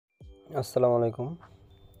আসসালামু আলাইকুম।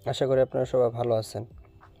 আশা করি আপনারা সবাই ভালো আছেন।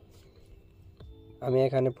 আমি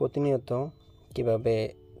এখানে প্রতিনিয়ত কিভাবে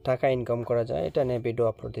টাকা ইনকাম করা যায় এটা নিয়ে ভিডিও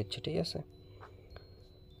আপলোড দিচ্ছি, ঠিক আছে?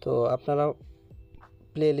 তো আপনারা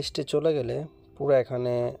প্লে লিস্টে চলে গেলে পুরো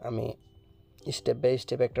এখানে আমি স্টেপ বাই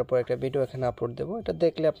স্টেপ একটার পর একটা ভিডিও এখানে আপলোড দেবো। এটা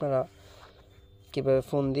দেখলে আপনারা কীভাবে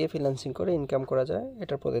ফোন দিয়ে ফ্রিল্যান্সিং করে ইনকাম করা যায়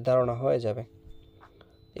এটার প্রতি ধারণা হয়ে যাবে।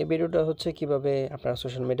 এই ভিডিওটা হচ্ছে কিভাবে আপনারা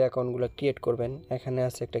সোশ্যাল মিডিয়া অ্যাকাউন্টগুলো ক্রিয়েট করবেন। এখানে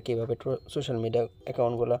আছে একটা কীভাবে সোশ্যাল মিডিয়া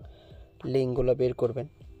অ্যাকাউন্টগুলো লিঙ্কগুলো বের করবেন।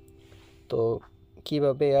 তো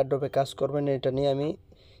কীভাবে এয়ারড্রপে কাজ করবেন এটা নিয়ে আমি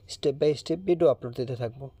step by step video upload দিতে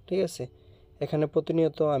থাকবো, ঠিক আছে? এখানে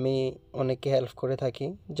প্রতিনিয়ত আমি অনেককে হেল্প করে থাকি,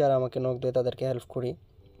 যারা আমাকে নক দেয় তাদেরকে হেল্প করি।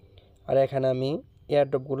 আর এখানে আমি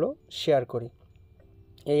এয়ারড্রপগুলো শেয়ার করি।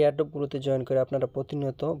 এই এয়ারড্রপগুলোতে জয়েন করে আপনারা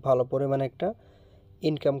প্রতিনিয়ত ভালো পরিমাণে একটা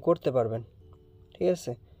ইনকাম করতে পারবেন, ঠিক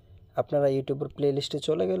আছে? আপনারা ইউটিউবের প্লে লিস্টে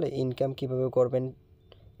চলে গেলে ইনকাম কীভাবে করবেন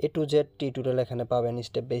A to Z টিউটোরিয়াল এখানে পাবেন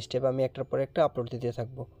স্টেপ বাই স্টেপ। আমি একটার পর একটা আপলোড দিতে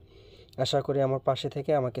থাকবো। আশা করি আমার পাশে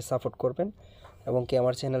থেকে আমাকে সাপোর্ট করবেন এবং কি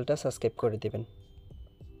আমার চ্যানেলটা সাবস্ক্রাইব করে দেবেন।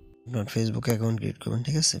 আপনার ফেসবুক অ্যাকাউন্ট ক্রিয়েট করবেন,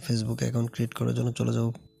 ঠিক আছে? ফেসবুক অ্যাকাউন্ট ক্রিয়েট করার জন্য চলে যাও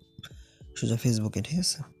সোজা ফেসবুকে, ঠিক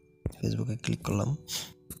আছে? ফেসবুকে ক্লিক করলাম।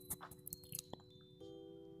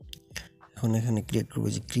 এখন এখানে ক্রিয়েট করবো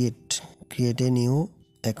যে ক্রিয়েট এ নিউ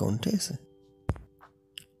অ্যাকাউন্ট, ঠিক আছে?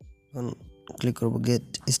 এখন ক্লিক করবো গেট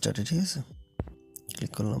স্টার্টেড, ঠিক আছে?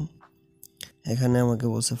 ক্লিক করলাম। এখানে আমাকে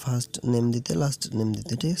বলছে ফার্স্ট নেম দিতে, লাস্ট নেম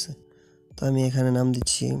দিতে, ঠিক আছে? তো আমি এখানে নাম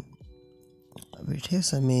দিচ্ছি, ঠিক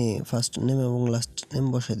আছে? আমি ফার্স্ট নেম এবং লাস্ট নেম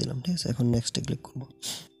বসাই দিলাম, ঠিক আছে? এখন নেক্সটে ক্লিক করবো।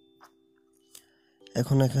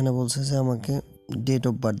 এখন এখানে বলছে যে আমাকে ডেট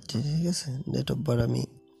অফ বার্থ দিতে, ঠিক আছে? ডেট অফ বার্থ আমি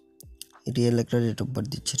রিয়েল একটা ডেট অফ বার্থ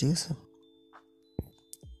দিচ্ছি, ঠিক আছে?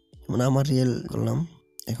 মানে আমার রিয়েল করলাম।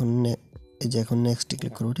 এখন এই যে এখন নেক্সটে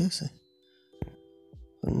ক্লিক করবো, ঠিক আছে?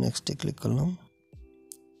 নেক্সটে ক্লিক করলাম।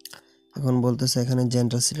 এখন বলতেছে এখানে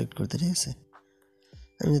জেন্ডার সিলেক্ট করতে, ঠিক আছে?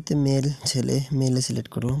 আমি যাতে মেল ছেলে মেলে সিলেক্ট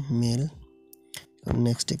করলাম, মেল।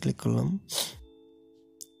 নেক্সটে ক্লিক করলাম,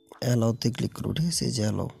 অ্যালাউতে ক্লিক করবো, ঠিক আছে? এই যে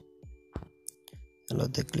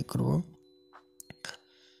অ্যালাউতে ক্লিক করবো,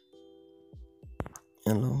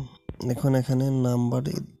 অ্যালাউ। এখন এখানে নাম্বার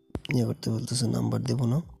ইয়ে করতে বলতেছে, নাম্বার দেবো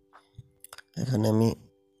না। এখানে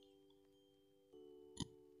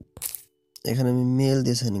আমি মেল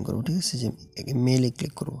দিয়ে সাইন ইন করবো, ঠিক আছে? যে মেলে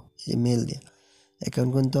ক্লিক করবো, এই যে মেল দিয়ে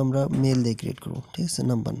অ্যাকাউন্ট কিন্তু আমরা মেল দিয়ে ক্রিয়েট করবো, ঠিক আছে?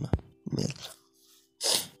 নাম্বার না,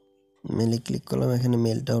 মেলে ক্লিক করলাম। এখানে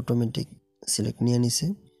মেলটা অটোমেটিক সিলেক্ট নিয়ে নিছে।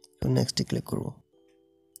 নেক্সটে ক্লিক করব।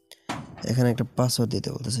 এখানে একটা পাসওয়ার্ড দিতে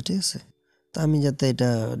বলতেছে, ঠিক আছে? তো আমি যাতে এটা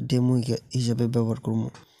ডেমো হিসাবে ব্যবহার করবো,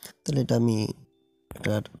 তাহলে এটা আমি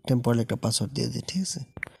একটা টেম্পোরারি একটা পাসওয়ার্ড দিয়ে দিই, ঠিক আছে?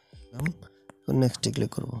 নেক্সটে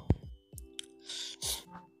ক্লিক করব।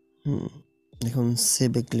 এখন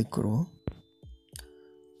সেভে ক্লিক করব,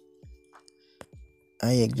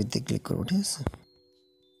 আই এগ্রিতে ক্লিক করবো, ঠিক আছে?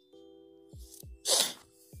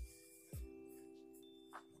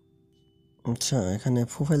 আচ্ছা, এখানে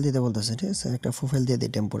প্রোফাইল দিতে বলতেছে, ঠিক আছে? একটা প্রোফাইল দিয়ে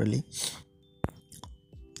দিই টেম্পোরারি।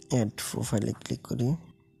 অ্যাড প্রোফাইলে ক্লিক করি,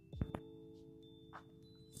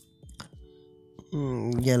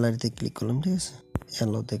 গ্যালারিতে ক্লিক করলাম, ঠিক আছে?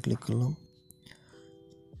 অ্যালোতে ক্লিক করলাম।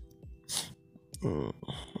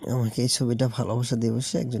 আমাকে এই ছবিটা ভালোবাসা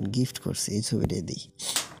দিবসে একজন গিফট করছে, এই ছবিটাই দিই।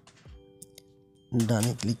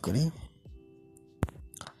 ডানে ক্লিক করি।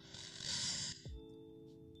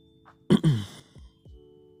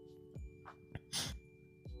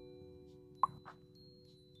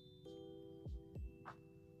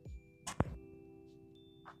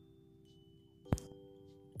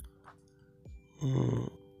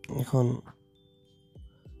 এখন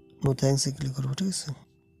নো থ্যাঙ্কসে ক্লিক করবো, ঠিক আছে?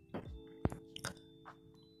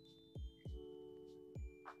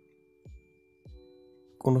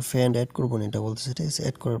 কোনো ফ্রেন্ড অ্যাড করবো না এটা বলতেছে, ঠিক আছে?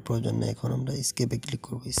 অ্যাড করার প্রয়োজন নেই। এখন আমরা স্কিপে ক্লিক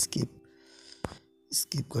করবো,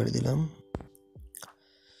 স্কিপ করে দিলাম।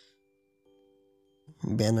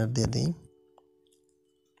 ব্যানার দিয়ে দিই,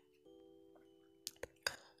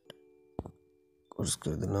 কোর্স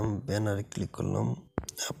করে দিলাম। ব্যানারে ক্লিক করলাম,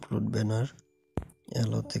 আপলোড ব্যানার।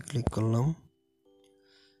 অ্যালোতে ক্লিক করলাম,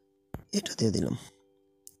 এটা দিয়ে দিলাম।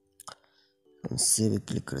 সেভে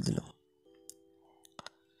ক্লিক করে দিলাম।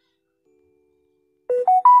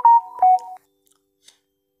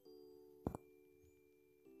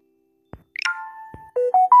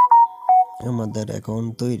 আমাদের অ্যাকাউন্ট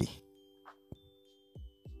তৈরি।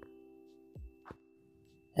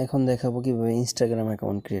 এখন দেখাবো কীভাবে ইনস্টাগ্রাম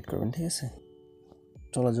অ্যাকাউন্ট ক্রিয়েট করবেন, ঠিক আছে?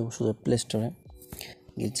 চলে যাবো শুধু প্লে স্টোরে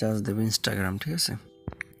গিয়ে চার্জ দেবো ইনস্টাগ্রাম, ঠিক আছে?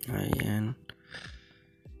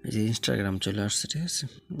 এই যে ইনস্টাগ্রাম চলে আসছে, ঠিক আছে?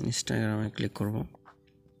 ইনস্টাগ্রামে ক্লিক করবো,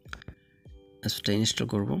 অ্যাপসটা ইনস্টল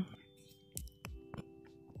করবো।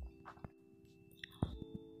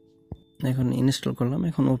 এখন ইনস্টল করলাম,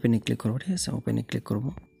 এখন ওপেনে ক্লিক করবো, ঠিক আছে? ওপেনে ক্লিক করব।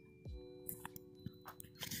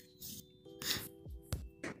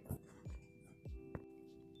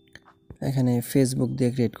 এখানে ফেসবুক দিয়ে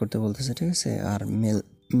ক্রিয়েট করতে বলতেছে, ঠিক আছে? আর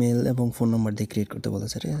মেল এবং ফোন নাম্বার দিয়ে ক্রিয়েট করতে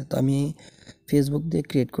বলতেছে, ঠিক আছে? তো আমি ফেসবুক দিয়ে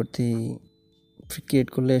ক্রিয়েট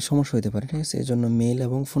করলে সমস্যা হতে পারে, ঠিক আছে? এই জন্য মেল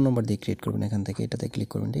এবং ফোন নাম্বার দিয়ে ক্রিয়েট করবেন। এখান থেকে এটাতে ক্লিক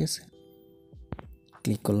করবেন, ঠিক আছে?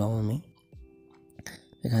 ক্লিক করলাম আমি।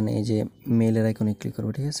 এখানে এই যে মেলের আইকনে ক্লিক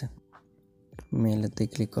করবো, ঠিক আছে? মেলেতে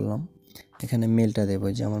ক্লিক করলাম। এখানে মেলটা দেবো,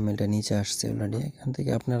 যে আমার মেলটা নিচে আসছে অলরেডি। এখান থেকে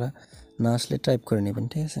আপনারা না আসলে টাইপ করে নেবেন,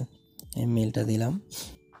 ঠিক আছে? এই মেলটা দিলাম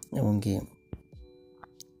এবং কি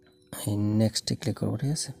এই নেক্সটে ক্লিক করবো,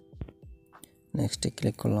 ঠিক আছে? নেক্সটে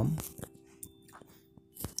ক্লিক করলাম।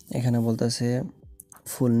 এখানে বলতেছে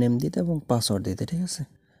ফুল নেম দিতে এবং পাসওয়ার্ড দিতে, ঠিক আছে?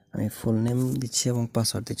 আমি ফুল নেম দিচ্ছি এবং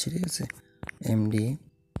পাসওয়ার্ড দিচ্ছি, ঠিক আছে? MD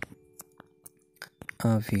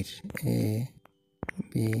Abhir,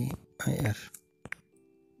 ABIR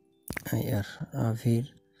Abhir,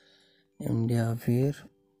 MD Abhir.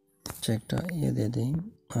 একটা দিয়ে দিই,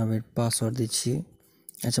 আবির পাসওয়ার্ড দিচ্ছি।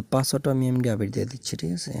 আচ্ছা, পাসওয়ার্ডটা আমি এমডি আবির দিয়ে দিচ্ছি,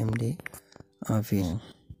 ঠিক আছে? এমডি আবির।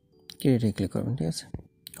 ক্রিয়েটে ক্লিক করবেন, ঠিক আছে?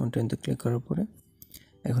 কন্টিনিউতে ক্লিক করার পরে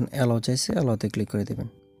এখন অ্যালাও চাইছে, অ্যালাওতে ক্লিক করে দেবেন,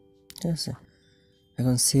 ঠিক আছে?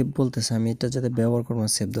 এখন সেভ বলতেছে, আমি এটা যাতে ব্যবহার করবো,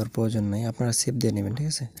 সেভ দেওয়ার প্রয়োজন নাই, আপনারা সেভ দিয়ে নেবেন, ঠিক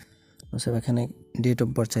আছে? সব এখানে ডেট অফ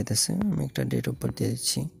বার্থ চাইতেছে, আমি একটা ডেট অফ বার্থ দিয়ে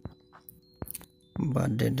দিচ্ছি।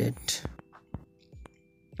 Birthday date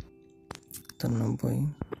 97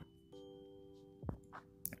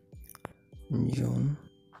 June.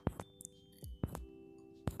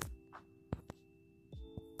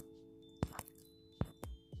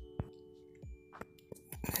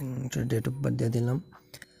 একটা ডেট অফ বার্থ দিয়ে দিলাম।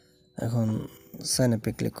 এখন সাইন আপে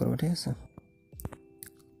ক্লিক করবো, ঠিক আছে?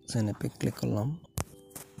 সাইন আপে ক্লিক করলাম।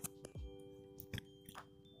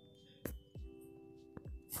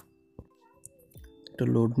 একটু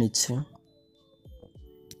লোড নিচ্ছে,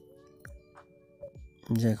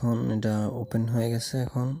 যে এখন এটা ওপেন হয়ে গেছে।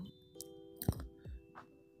 এখন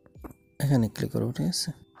এখানে ক্লিক করবো, ঠিক আছে?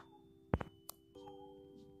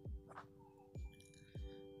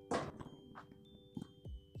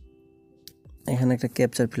 এখানে একটা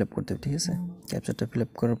ক্যাপচার ফিল আপ করতে হবে, ঠিক আছে? ক্যাপচারটা ফিল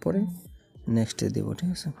আপ করার পরে নেক্সটে দেব, ঠিক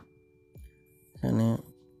আছে? এখানে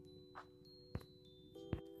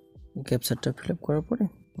ক্যাপচারটা ফিল আপ করার পরে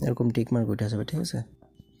এরকম টিক মার্ক উঠে আসবে, ঠিক আছে?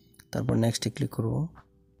 তারপর নেক্সটে ক্লিক করব।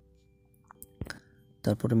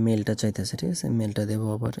 তারপরে মেলটা চাইতেছে, ঠিক আছে? মেলটা দেবো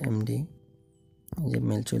আবার এমডি, যে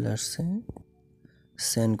মেল চলে আসছে।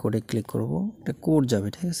 সেন্ড কোডে ক্লিক করব, একটা কোড যাবে,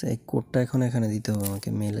 ঠিক আছে? এই কোডটা এখন এখানে দিতে হবে আমাকে।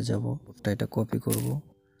 মেলে যাব, এটা কপি করব,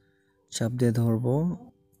 চাপ দিয়ে ধরবো,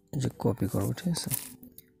 যে কপি করব, ঠিক আছে?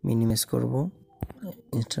 মিনিমাইজ করব,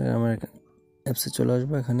 ইনস্টাগ্রামের অ্যাপসে চলে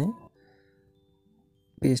আসবো, এখানে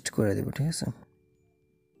পেস্ট করে দেব, ঠিক আছে?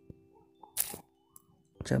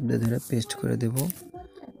 চাপ দিয়ে ধরে পেস্ট করে দেব।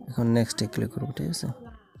 এখন নেক্সটে ক্লিক করব, ঠিক আছে?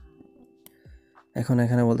 এখন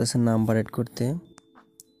এখানে বলতেছে নাম্বার অ্যাড করতে।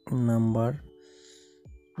 নাম্বার,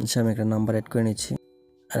 আমি একটা নাম্বার অ্যাড করে নিচ্ছি।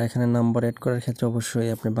 আর এখানে নাম্বার অ্যাড করার ক্ষেত্রে অবশ্যই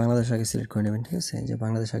আপনি বাংলাদেশ আগে সিলেক্ট করে নেবেন, ঠিক আছে? যে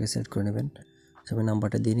বাংলাদেশ আগে সিলেক্ট করে নেবেন। আমি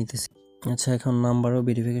নাম্বারটা দিয়ে নিতেছি। আচ্ছা, এখন নাম্বারও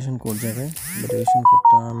ভেরিফিকেশন কোড যাবে। ভেরিফিকেশন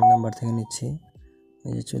কোডটা আমি নাম্বার থেকে নিচ্ছি,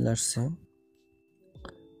 এই যে চলে আসছে।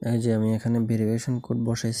 এই যে আমি এখানে ভেরিফিকেশন কোড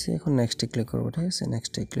বসাইছি। এখন নেক্সটে ক্লিক করবো, ঠিক আছে?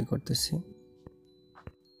 নেক্সটে ক্লিক করতেছি।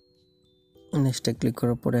 নেক্সটে ক্লিক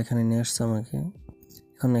করার পরে এখানে নিয়ে আসছে আমাকে।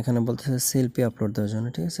 এখন এখানে বলতেছে সেলফি আপলোড দেওয়ার জন্য,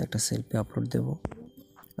 ঠিক আছে? একটা সেলফি আপলোড দেব।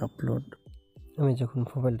 আপলোড, আমি যখন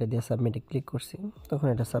প্রোফাইলটা দিয়ে সাবমিটে ক্লিক করছি তখন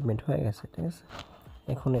এটা সাবমিট হয়ে গেছে, ঠিক আছে?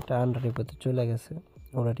 এখন এটা আন্ডার রিভিউতে চলে গেছে।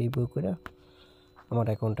 ওরা রিভিউ করে আমার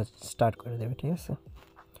অ্যাকাউন্টটা স্টার্ট করে দেবে, ঠিক আছে?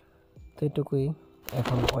 তো এটুকুই।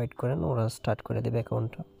 এখন ওয়েট করেন, ওরা স্টার্ট করে দেবে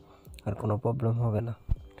অ্যাকাউন্টটা, আর কোনো প্রবলেম হবে না,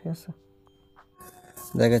 ঠিক আছে?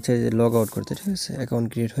 দেখা যাচ্ছে যে লগ আউট করতে, ঠিক আছে? অ্যাকাউন্ট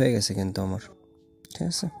ক্রিয়েট হয়ে গেছে কিন্তু আমার, ঠিক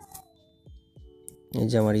আছে? এই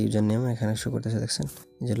যে আমার ইউজার নেম এখানে শো করতেছে, দেখছেন?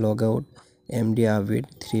 যে লগ আউট এমডি আবির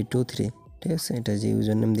 323, ঠিক আছে? এটা যে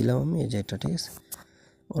ইউজার নেম দিলাম আমি, এই যে এটা, ঠিক আছে?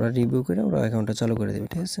 ওরা রিভিউ করে ওরা অ্যাকাউন্টটা চালু করে দেবে,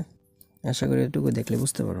 ঠিক আছে? আশা করি এটুকু দেখলে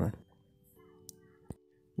বুঝতে পারবেন।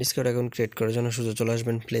 ডিসকাউন্ট অ্যাকাউন্ট ক্রিয়েট করার জন্য শুধু চলে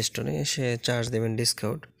আসবেন প্লে স্টোরে, এসে চার্জ দেবেন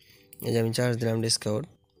ডিসকাউন্ট। এই যে আমি চার্জ দিলাম ডিসকাউন্ট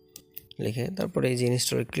লিখে, তারপরে এই যে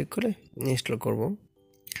ইনস্টলে ক্লিক করে ইনস্টল করব।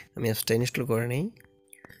 আমি অ্যাপসটা ইনস্টল করে নিই।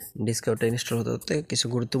 ডিসকাউন্টটা ইনস্টল হতে হতে কিছু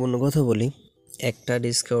গুরুত্বপূর্ণ কথা বলি। একটা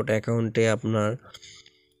ডিসকাউন্ট অ্যাকাউন্টে আপনার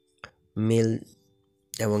মেল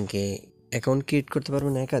এবং কি অ্যাকাউন্ট ক্রিয়েট করতে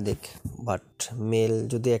পারবেন একাধিক, বাট মেল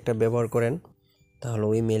যদি একটা ব্যবহার করেন তাহলে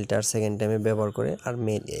ওই মেলটা আর সেকেন্ড টাইমে ব্যবহার করে আর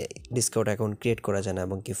মেল ডিসকাউন্ট অ্যাকাউন্ট ক্রিয়েট করা যায় না,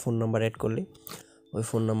 এবং কি ফোন নাম্বার অ্যাড করলে ওই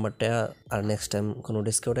ফোন নাম্বারটা আর নেক্সট টাইম কোনো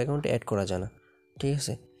ডিসকাউন্ট অ্যাকাউন্টে অ্যাড করা যায় না, ঠিক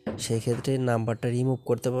আছে? সেই ক্ষেত্রে নাম্বারটা রিমুভ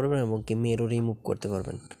করতে পারবেন এবং কি মেলও রিমুভ করতে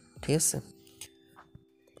পারবেন, ঠিক আছে।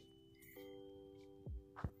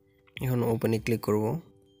 এখন ওপেনে ক্লিক করব,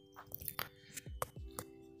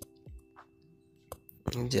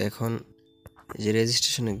 যে এখন যে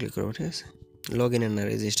রেজিস্ট্রেশনে ক্লিক করব, ঠিক আছে। লগ ইনের না,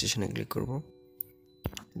 রেজিস্ট্রেশনে ক্লিক করব।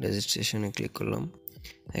 রেজিস্ট্রেশনে ক্লিক করলাম।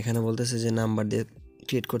 এখানে বলতেছে যে নাম্বার দিয়ে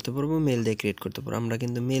ক্রিয়েট করতে পারবো, মেল দিয়ে ক্রিয়েট করতে পারবো। আমরা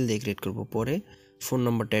কিন্তু মেল দিয়ে ক্রিয়েট করব, পরে ফোন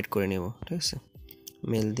নাম্বারটা অ্যাড করে নেব, ঠিক আছে।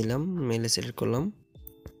 মেল দিলাম, মেলে সিলেক্ট করলাম,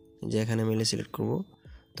 যে এখানে মেলে সিলেক্ট করব,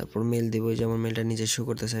 তারপর মেল দিব। যেমন মেলটা নিচে শো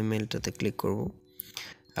করতেছে, আমি মেলটাতে ক্লিক করব।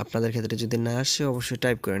 আপনাদের ক্ষেত্রে যদি না আসে অবশ্যই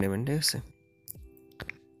টাইপ করে নেবেন, ঠিক আছে।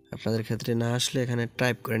 আপনাদের ক্ষেত্রে না আসলে এখানে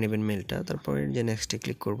টাইপ করে নেবেন মেলটা, তারপরে যে নেক্সটে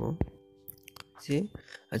ক্লিক করব।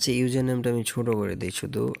 আচ্ছা, ইউজার নেমটা আমি ছোট করে দিই,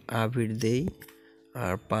 শুধু আবির দেই,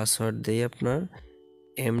 আর পাসওয়ার্ড দেই আপনার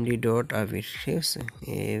md.avir, ঠিক আছে।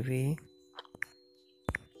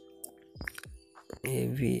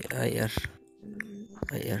 avir,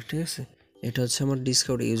 ঠিক আছে। এটা হচ্ছে আমার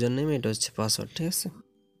ডিসকাউন্ট ইউজার নেম, এটা হচ্ছে পাসওয়ার্ড, ঠিক আছে।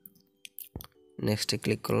 নেক্সটে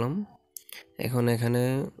ক্লিক করলাম। এখন এখানে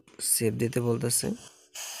সেভ দিতে বলতেছে,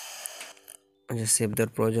 আচ্ছা সেভ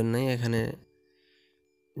দেওয়ার প্রয়োজন নেই। এখানে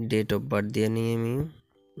ডেট অফ বার্থ দিয়ে নিই আমি,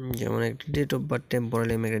 যেমন একটা ডেট অফ বার্থ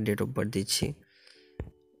টেম্পোরারি আমি একটা ডেট অফ বার্থ দিচ্ছি।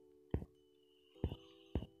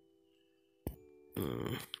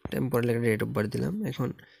 টেম্পোরারি একটা ডেট অফ বার্থ দিলাম। এখন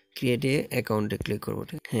ক্রিয়েট এ অ্যাকাউন্টে ক্লিক করবো,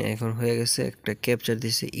 ঠিক। হ্যাঁ, এখন হয়ে গেছে। একটা ক্যাপচার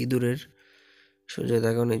দিছে ইঁদুরের, সোজা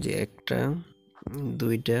দেখুন, এই যে একটা,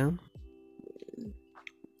 দুইটা,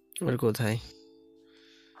 আর কোথায়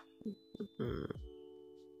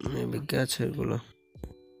মেবি গাছের গুলো,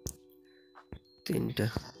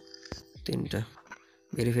 তিনটা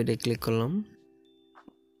ভেরিফাইডে ক্লিক করলাম।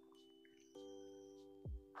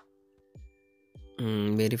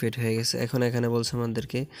 ভেরিফাইড হয়ে গেছে। এখন এখানে বলছে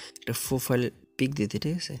আমাদেরকে একটা প্রোফাইল পিক দিতে,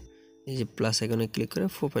 ঠিক আছে। এই যে প্লাস আইকনে ক্লিক করে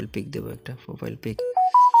প্রোফাইল পিক দেবো, একটা প্রোফাইল পিক।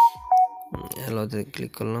 অ্যালোতে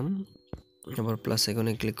ক্লিক করলাম, আবার প্লাস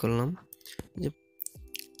আইকনে ক্লিক করলাম, যে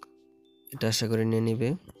এটা আশা করে নিয়ে নিবে।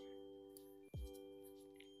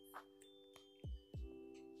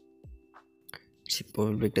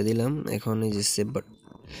 প্রোফাইল পিকটা দিলাম। এখন এই যে সেভ বাটন,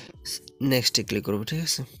 নেক্সটে ক্লিক করবো, ঠিক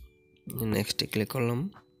আছে। নেক্সটে ক্লিক করলাম।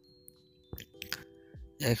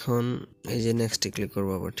 এখন এই যে নেক্সটে ক্লিক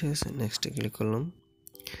করবো আবার, ঠিক আছে। নেক্সটে ক্লিক করলাম।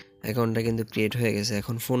 অ্যাকাউন্টটা কিন্তু ক্রিয়েট হয়ে গেছে।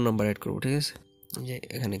 এখন ফোন নাম্বার অ্যাড করবো, ঠিক আছে। যে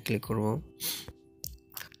এখানে ক্লিক করব,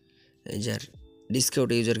 এই যে ডিসকাউন্ট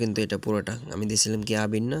ইউজার কিন্তু এটা পুরোটা আমি দিয়েছিলাম কি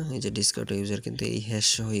আবির না, এই যে ডিসকাউন্ট ইউজার কিন্তু এই হ্যাশ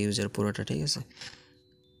সহ ইউজার পুরোটা, ঠিক আছে।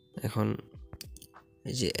 এখন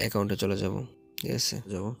এই যে অ্যাকাউন্টে চলে যাব, ঠিক আছে।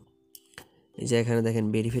 এই যে এখানে দেখেন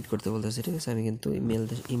ভেরিফাইড করতে বলতেছে, ঠিক আছে। আমি কিন্তু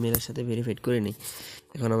ইমেলের সাথে ভেরিফাইড করে নিই।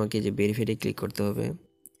 এখন আমাকে এই যে ভেরিফাইডে ক্লিক করতে হবে।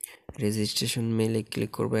 রেজিস্ট্রেশন মেলে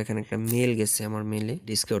ক্লিক করব। এখানে একটা মেল গেছে আমার মেলে,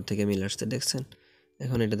 ডিসকাউন্ট থেকে মেল আসছে, দেখছেন।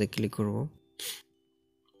 এখন এটাতে ক্লিক করব,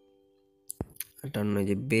 এটা নয়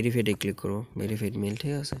যে ভেরিফাইডে ক্লিক করব, ভেরিফাইড মেল,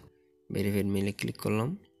 ঠিক আছে। ভেরিফাইড মেলে ক্লিক করলাম,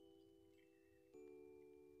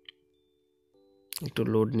 একটু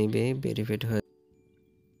লোড নিবে, ভেরিফাইড হয়ে,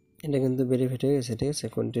 এটা কিন্তু ভেরিফাইড হয়ে গেছে, ঠিক আছে।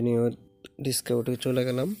 কন্টিনিউ ডিসকাউন্টে চলে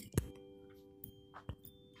গেলাম,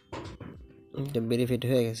 এটা ভেরিফাইড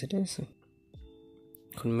হয়ে গেছে, ঠিক আছে।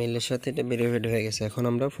 এখন মেলের সাথে এটা ভেরিফাইড হয়ে গেছে। এখন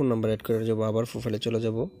আমরা ফোন নাম্বার অ্যাড করে যাবো, আবার প্রোফাইলে চলে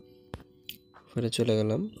যাব, প্রোফাইলে চলে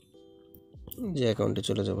গেলাম, যে অ্যাকাউন্টে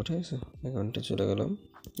চলে যাব, ঠিক আছে। অ্যাকাউন্টে চলে গেলাম,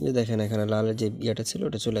 যে দেখেন এখানে লালের যে ইয়েটা ছিল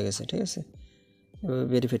ওটা চলে গেছে, ঠিক আছে। এভাবে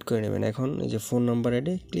ভেরিফাইড করে নেবেন। এখন এই যে ফোন নাম্বার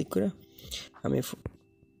অ্যাডে ক্লিক করে আমি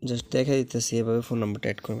জাস্ট দেখা দিতেছি, এভাবে ফোন নাম্বারটা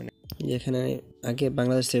অ্যাড করবেন। যে এখানে আগে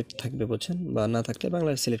বাংলাদেশ সিলেক্ট থাকবে, বুঝছেন, বা না থাকলে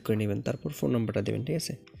বাংলাদেশ সিলেক্ট করে নেবেন, তারপর ফোন নাম্বারটা দেবেন, ঠিক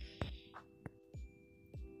আছে।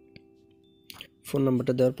 ফোন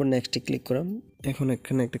নাম্বারটা দেওয়ার পর নেক্সটে ক্লিক করাম। এখন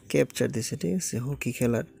এখানে একটা ক্যাপচার দিছে, ঠিক আছে। হকি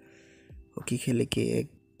খেলে কি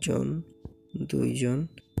একজন, দুইজন,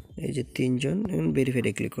 এই যে তিনজন। এখন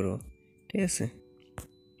ভেরিফাইডে ক্লিক করবো, ঠিক আছে।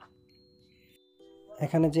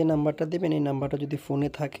 এখানে যে নাম্বারটা দেবেন, এই নাম্বারটা যদি ফোনে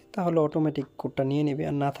থাকে তাহলে অটোমেটিক কোডটা নিয়ে নেবে,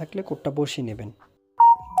 আর না থাকলে কোডটা বসিয়ে নেবেন।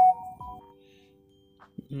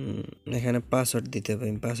 এখানে পাসওয়ার্ড দিতে হবে।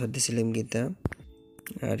 আমি পাসওয়ার্ড দিয়েছিলাম গীতা,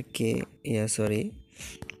 আর কে, sorry,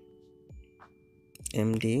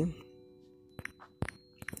 MD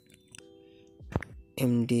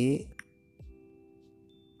MD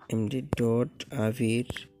MD dot আবির,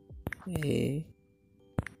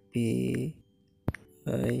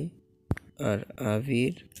 APIR,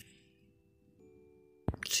 আবির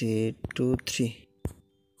 323,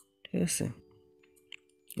 ঠিক আছে।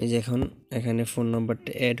 এই যে এখন এখানে ফোন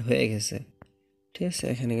নাম্বারটা অ্যাড হয়ে গেছে, ঠিক আছে।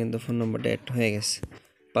 এখানে কিন্তু ফোন নাম্বারটা অ্যাড হয়ে গেছে।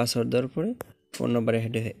 পাসওয়ার্ড দেওয়ার পরে ফোন নাম্বার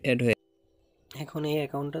অ্যাড হয়ে, এখন এই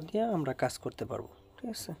অ্যাকাউন্টটা দিয়ে আমরা কাজ করতে পারবো, ঠিক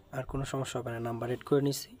আছে। আর কোনো সমস্যা হবে না, নাম্বার অ্যাড করে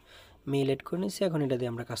নিছি। মেইল এড করে নিয়েছি, এখন এটা দিয়ে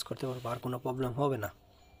আমরা কাজ করতে পারবো, আর কোনো প্রবলেম হবে না।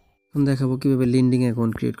 এখন দেখাবো কীভাবে লিন্ডিং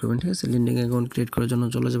অ্যাকাউন্ট ক্রিয়েট করবেন। ঠিক আছে, লিন্ডিং অ্যাকাউন্ট ক্রিয়েট করার জন্য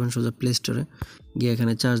চলে যাবেন সোজা প্লে স্টোরে, গিয়ে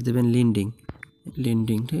এখানে চার্জ দেবেন লিন্ডিং।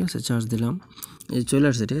 ঠিক আছে, চার্জ দিলাম, এই চলে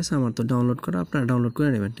আসছে। ঠিক আছে, আমার তো ডাউনলোড করা, আপনারা ডাউনলোড করে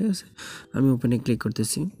নেবেন। ঠিক আছে, আমি ওপেনে ক্লিক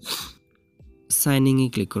করতেছি, সাইনিংয়ে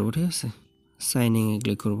ক্লিক করব। ঠিক আছে, সাইনিংয়ে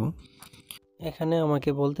ক্লিক করব। এখানে আমাকে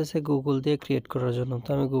বলতেছে গুগল দিয়ে ক্রিয়েট করার জন্য, তো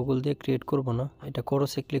আমি গুগল দিয়ে ক্রিয়েট করব না, এটা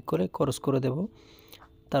করসে ক্লিক করে করস করে দেব।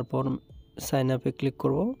 তারপর সাইন আপে ক্লিক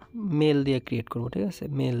করব, মেল দিয়ে ক্রিয়েট করব। ঠিক আছে,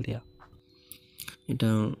 মেল দিয়া এটা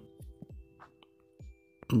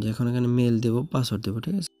যখন এখানে মেল দেব, পাসওয়ার্ড দেব।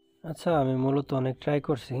 ঠিক আছে, আচ্ছা, আমি মূলত অনেক ট্রাই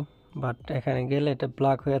করছি, বাট এখানে গেলে এটা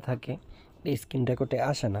ব্ল্যাক হয়ে থাকে, স্ক্রিন রেকর্ডে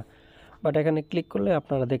আসে না। বাট এখানে ক্লিক করলে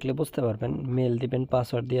আপনারা দেখলে বুঝতে পারবেন, মেল দিবেন,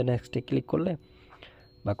 পাসওয়ার্ড দিয়ে নেক্সটে ক্লিক করলে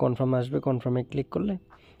বা কনফার্ম আসবে, কনফার্মে ক্লিক করলে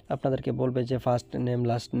আপনাদেরকে বলবে যে first name,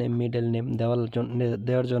 last name, middle name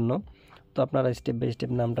দেওয়ার জন্য। তো আপনারা স্টেপ বাই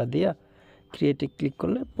স্টেপ নামটা দিয়া ক্রিয়েটে ক্লিক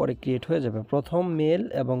করলে পরে ক্রিয়েট হয়ে যাবে। প্রথম মেল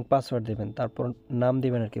এবং পাসওয়ার্ড দেবেন, তারপর নাম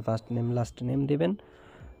দিবেন আর কি, ফার্স্ট নেম লাস্ট নেম দিবেন,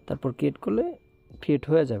 তারপর ক্রিয়েট করলে ক্রিয়েট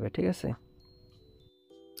হয়ে যাবে। ঠিক আছে,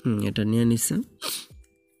 এটা নিয়ে নিচ্ছে।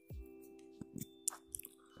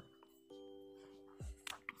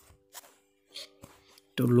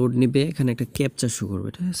 তো লোড নিবে, এখানে একটা ক্যাপচা শো করবে।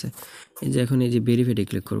 ঠিক আছে, এই যে এখন এই যে ভেরিফাইডে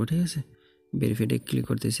ক্লিক করবো। ঠিক আছে, ভেরিফাইডে ক্লিক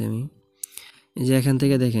করতেছি আমি। এই যে এখান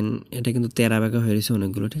থেকে দেখেন, এটা কিন্তু তেরা বেঁকা হয়ে গেছে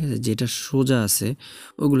অনেকগুলো। ঠিক আছে, যেটা সোজা আছে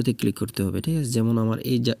ওগুলোতে ক্লিক করতে হবে। ঠিক আছে, যেমন আমার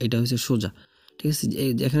এটা হচ্ছে সোজা। ঠিক আছে,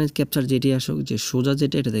 এখানে ক্যাপচার যেটি আসুক, যে সোজা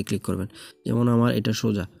যেটা, এটাতে ক্লিক করবেন। যেমন আমার এটা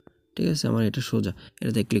সোজা। ঠিক আছে, আমার এটা সোজা,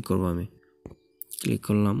 এটাতে ক্লিক করব। আমি ক্লিক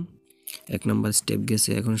করলাম, 1 নম্বর স্টেপ গেছে।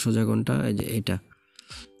 এখন সোজা কোনটা, এই যে এটা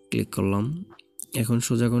ক্লিক করলাম। এখন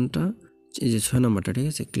সোজা কোনটা, এই যে 6 নম্বরটা। ঠিক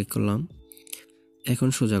আছে, ক্লিক করলাম। এখন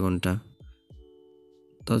সোজা কোনটা,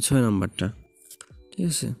 তো 6 নম্বরটা। ঠিক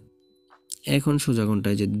আছে, এখন সোজা কোনটা,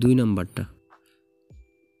 এই যে 2 নম্বরটা।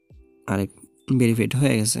 আরেক ভেরিফাইড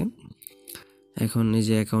হয়ে গেছে। এখন এই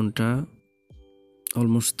যে অ্যাকাউন্টটা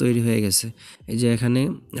অলমোস্ট তৈরি হয়ে গেছে। এই যে এখানে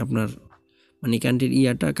আপনার মানে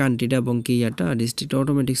কান্ট্রিটা এবং কি ডিস্ট্রিক্টটা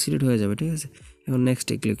অটোমেটিক সিলেক্ট হয়ে যাবে। ঠিক আছে, এখন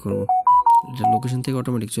নেক্সটে ক্লিক করব। এটা লোকেশন থেকে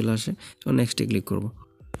অটোমেটিক চলে আসে। এখন নেক্সটে ক্লিক করব,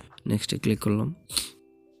 নেক্সটে ক্লিক করলাম।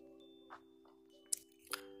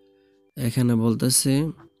 এখানে বলতেছে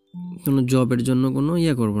কোনো জবের জন্য কোনো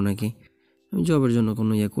করব নাকি। আমি জবের জন্য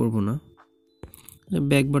কোনো করব না,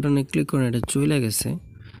 ব্যাক বাটনে ক্লিক করে এটা চলে গেছে।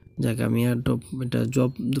 যাক, আমি এটা জব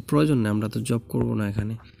প্রয়োজন নেই, আমরা তো জব করব না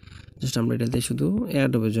এখানে, জাস্ট আমরা এটাতে শুধু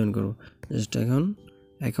এয়ারড্রপে জয়েন করবো। জাস্ট এখন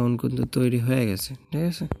অ্যাকাউন্ট কিন্তু তৈরি হয়ে গেছে। ঠিক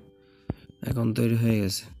আছে, অ্যাকাউন্ট তৈরি হয়ে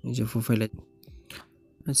গেছে। এই যে প্রোফাইলে,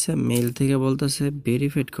 আচ্ছা মেল থেকে বলতেছে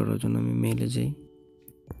ভেরিফাইড করার জন্য, আমি মেলে যাই।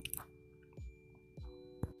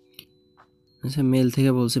 আচ্ছা, মেল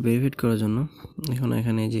থেকে বলছে ভেরিফাইড করার জন্য। এখন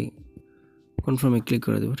এখানে যে কনফার্মে ক্লিক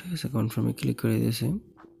করে দেবো। ঠিক আছে, কনফার্মে ক্লিক করে দিয়েছে।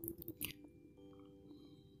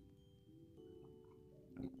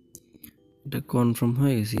 এটা কনফার্ম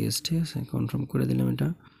হয়ে গেছে, ইয়েস। ঠিক আছে, কনফার্ম করে দিলাম এটা।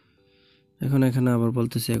 এখন এখানে আবার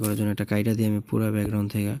বলতেছে করার জন্য, একটা কাইটা দিয়ে আমি পুরো ব্যাকগ্রাউন্ড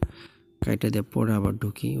থেকে কাইটা দিয়ে পরে আবার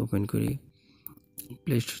ঢুকি, ওপেন করি,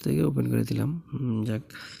 প্লে স্টোর থেকে ওপেন করে দিলাম। যাক,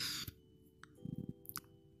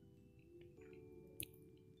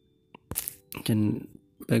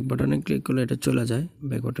 ব্যাক বাটনে ক্লিক করলে এটা চলে যায়।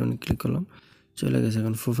 ব্যাক বাটনে ক্লিক করলাম, চলে গেছে।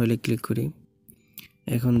 এখন প্রোফাইলে ক্লিক করি,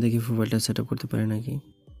 এখন দেখি প্রোফাইলটা সেট আপ করতে পারি নাকি।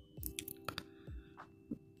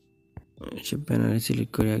 সে ব্যানারে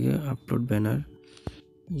সিলেক্ট করি আগে, আপলোড ব্যানার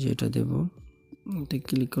যেটা দেবো, এতে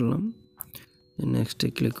ক্লিক করলাম, নেক্সটে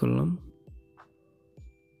ক্লিক করলাম।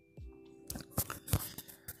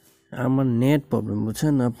 আমার নেট প্রবলেম,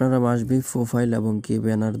 বুঝছেন, আপনারা আসবি প্রোফাইল এবং কি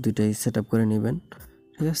ব্যানার দুইটাই সেট আপ করে নেবেন।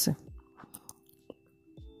 ঠিক আছে,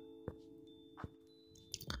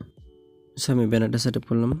 আচ্ছা আমি ব্যানারটা সেট আপ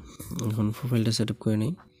করলাম, এখন প্রোফাইলটা সেট আপ করে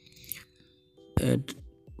নিই। Add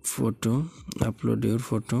photo, upload your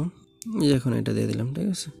photo, এখন এটা দিয়ে দিলাম। ঠিক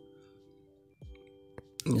আছে,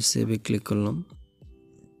 সেভে ক্লিক করলাম।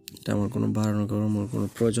 এটা আমার কোনো বাড়ানো করার কোনো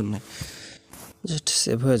প্রয়োজন নেই, জাস্ট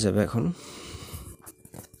সেভ হয়ে যাবে। এখন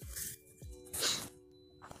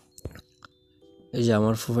এই যে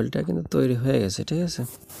আমার প্রোফাইলটা কিন্তু তৈরি হয়ে গেছে। ঠিক আছে,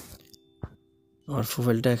 আমার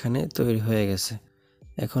প্রোফাইলটা এখানে তৈরি হয়ে গেছে।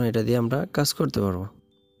 এখন এটা দিয়ে আমরা কাজ করতে পারবো।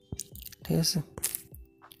 ঠিক আছে,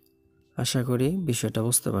 আশা করি বিষয়টা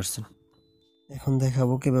বুঝতে পারছেন। এখন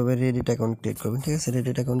দেখাবো কিভাবে রেডিট অ্যাকাউন্ট ক্রিয়েট করবেন। ঠিক আছে,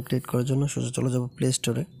 রেডিট অ্যাকাউন্ট ক্রিয়েট করার জন্য সোজা চলে যাবো প্লে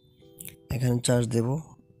স্টোরে, এখানে চার্জ দেব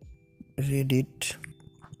রেডিট,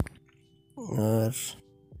 আর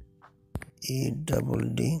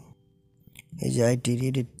EDD, এই যে IT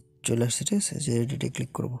রেডিট চলে আসছে। ঠিক আছে, যে রেডিটে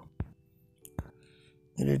ক্লিক করবো,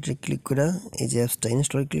 রেডিটে ক্লিক করে এই যে অ্যাপসটা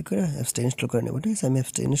ইনস্টল ক্লিক করে অ্যাপসটা ইনস্টল করে নেবো। ঠিক আছে, আমি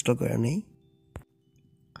অ্যাপসটা ইনস্টল করে নেই।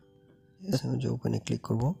 আছে, যে ওপেনে ক্লিক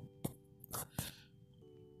করব,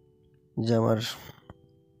 যে আমার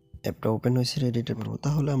অ্যাপটা ওপেন হয়েছে, রেডিটে পারবো।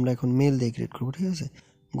 তাহলে আমরা এখন মেল দিয়ে ক্রিয়েট করবো, ঠিক আছে।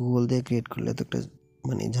 গুগল দিয়ে ক্রিয়েট করলে তো একটা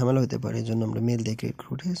মানে ঝামেলা হতে পারে, এই জন্য আমরা মেল দিয়ে ক্রিয়েট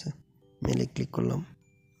করবো, ঠিক আছে। মেলে ক্লিক করলাম,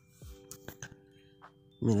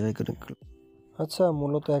 মেলের আইকনে। আচ্ছা,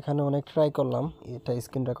 মূলত এখানে অনেক ট্রাই করলাম, এটা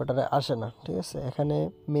স্ক্রিন রেকর্ডারে আসে না, ঠিক আছে। এখানে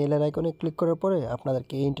মেলের আইকনে ক্লিক করার পরে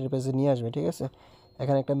আপনাদেরকে এই ইন্টারফেসে নিয়ে আসবে, ঠিক আছে।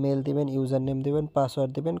 এখানে একটা মেল দিবেন, ইউজার নেম দিবেন,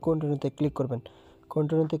 পাসওয়ার্ড দিবেন, কন্টিনিউতে ক্লিক করবেন।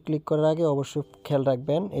 কন্টিনিউতে ক্লিক করার আগে অবশ্যই খেয়াল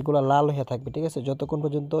রাখবেন এগুলো লাল হয়ে থাকবে, ঠিক আছে। যতক্ষণ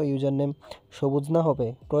পর্যন্ত ইউজার নেম সবুজ না হবে,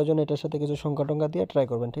 প্রয়োজন এটার সাথে কিছু সংখ্যা টংখ্যা দিয়ে ট্রাই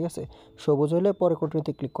করবেন, ঠিক আছে। সবুজ হলে পরে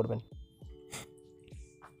কন্টিনিউতে ক্লিক করবেন।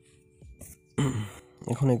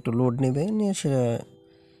 এখন একটু লোড নেবে, নিয়ে সেটা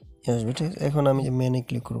আসবে, ঠিক আছে। এখন আমি যে মেনে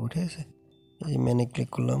ক্লিক করবো, ঠিক আছে। এই মেনে ক্লিক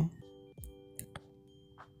করলাম,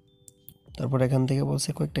 তারপর এখান থেকে বলছে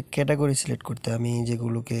কয়েকটা ক্যাটাগরি সিলেক্ট করতে, আমি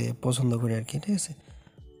যেগুলোকে পছন্দ করি আর কি, ঠিক আছে।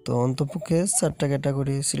 তো অন্তপক্ষে 4টা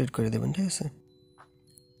ক্যাটাগরি সিলেক্ট করে দেবেন, ঠিক আছে।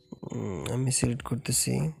 আমি সিলেক্ট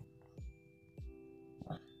করতেছি,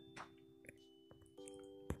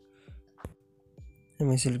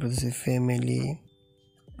 ফ্যামিলি,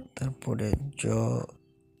 তারপরে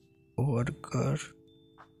ওয়ার্কার,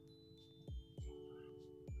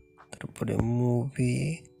 তারপরে মুভি,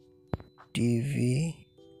 টিভি,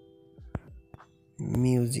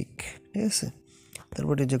 মিউজিক, ঠিক আছে।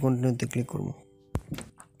 তারপরে যে কন্টিনিউতে ক্লিক করবো।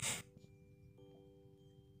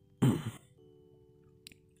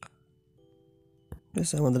 ঠিক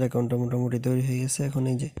আছে, আমাদের অ্যাকাউন্টটা মোটামুটি তৈরি হয়ে গেছে। এখন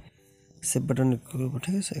এই যে সেভ বাটনে ক্লিক করবো,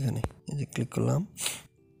 ঠিক আছে। এখানে এই যে ক্লিক করলাম,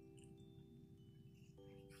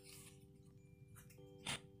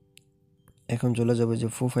 এখন চলে যাবে যে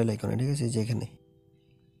প্রোফাইল আইকনে, ঠিক আছে। এই যে এখানে,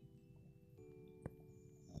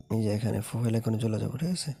 এই যে এখানে প্রোফাইল আইকনে চলে যাবো,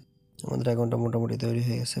 ঠিক আছে। আমাদের অ্যাকাউন্টটা মোটামুটি তৈরি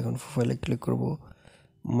হয়ে গেছে। এখন প্রোফাইলে ক্লিক করব,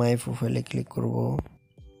 মাই প্রোফাইলে ক্লিক করব।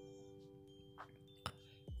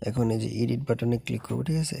 এখন এই যে এডিট বাটনে ক্লিক করবো,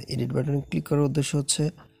 ঠিক আছে। এডিট বাটনে ক্লিক করার উদ্দেশ্য হচ্ছে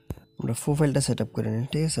আমরা প্রোফাইলটা সেট আপ করে নিই,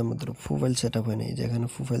 ঠিক আছে। আমাদের প্রোফাইল সেট আপ হয় না, এই যে এখানে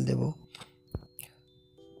প্রোফাইল দেবো,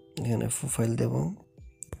 এখানে প্রোফাইল দেবো,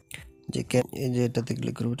 যে এই যে এটাতে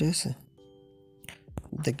ক্লিক করবো, ঠিক আছে।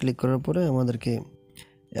 এতে ক্লিক করার পরে আমাদেরকে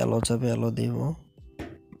অ্যালো চাবে, অ্যালো দিব,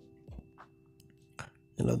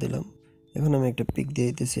 অ্যালো দিলাম। এখন আমি একটা পিক দিয়ে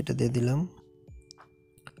দিতেছি, এটা দিয়ে দিলাম,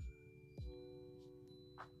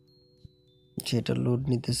 সেটা লোড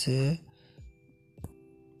নিতেছে।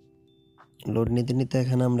 লোড নিতে নিতে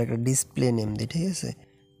এখানে আমরা একটা ডিসপ্লে নেম দিই, ঠিক আছে।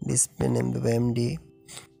 ডিসপ্লে নেম দেবো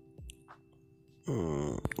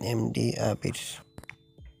এমডি আবির,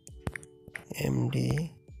 এমডি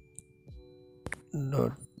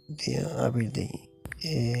ডট দিয়ে আবির দিই,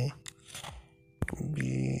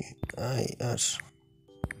 ABIR,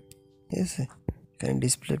 ঠিক আছে। এখানে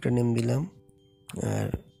ডিসপ্লে একটা নেম দিলাম। আর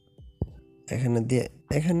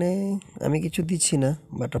এখানে আমি কিছু দিচ্ছি না,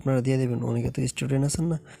 বাট আপনারা দিয়ে দেবেন, অনেকে তো স্টুডেন্ট আছেন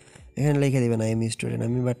না, এখানে লিখে দেবেন আই এম স্টুডেন্ট।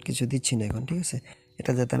 আমি বাট কিছু দিচ্ছি না এখন, ঠিক আছে।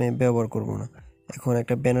 এটা যাতে আমি ব্যবহার করব না। এখন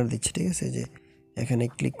একটা ব্যানার দিচ্ছি, ঠিক আছে। যে এখানে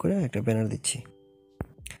ক্লিক করে একটা ব্যানার দিচ্ছি,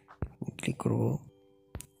 ক্লিক করব,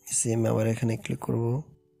 সেম আবার এখানে ক্লিক করব,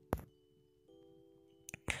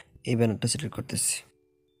 এই ব্যানারটা সিলেক্ট করতেছি,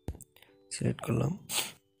 সিলেক্ট করলাম।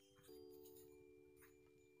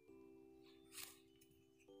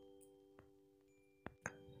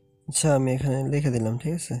 আচ্ছা, আমি এখানে লিখে দিলাম,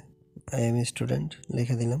 ঠিক আছে, আই এম স্টুডেন্ট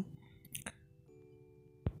লিখে দিলাম।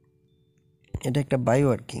 এটা একটা বায়ো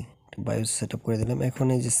আর কি, বায়ো সেট আপ করে দিলাম। এখন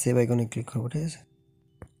এই যে সেভ আইকনে ক্লিক করবো, ঠিক আছে।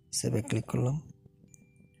 সেভে ক্লিক করলাম।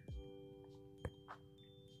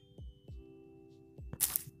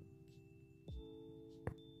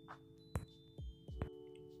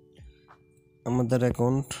 আমাদের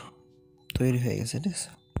অ্যাকাউন্ট তৈরি হয়ে গেছে, ঠিক আছে।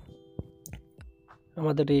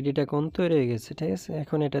 আমাদের এডিট অ্যাকাউন্ট তৈরি হয়ে গেছে, ঠিক আছে।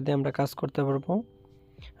 এখন এটা দিয়ে আমরা কাজ করতে পারবো।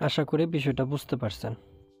 আশা করি বিষয়টা বুঝতে পারছেন।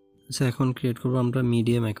 আচ্ছা, এখন ক্রিয়েট করবো আমরা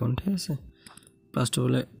মিডিয়াম অ্যাকাউন্ট, ঠিক আছে। ফার্স্ট অফ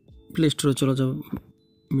অল প্লে স্টোরে চলে যাবো,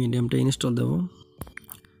 মিডিয়ামটা ইনস্টল দেবো,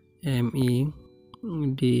 MEDIUM,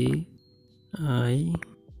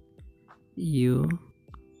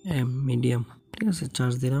 মিডিয়াম, ঠিক আছে।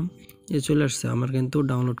 চার্জ দিলাম, এ চলে আসছে, আমার কিন্তু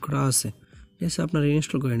ডাউনলোড করা আছে, ঠিক আছে। আপনারা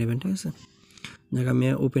ইনস্টল করে নেবেন, ঠিক আছে। দেখ, আমি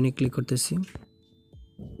ওপেনে ক্লিক করতেছি,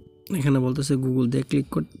 এখানে বলতেছে গুগল দিয়ে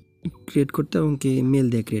ক্রিয়েট করতে এবং কি মেল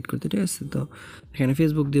দিয়ে ক্রিয়েট করতে, ঠিক আছে। তো এখানে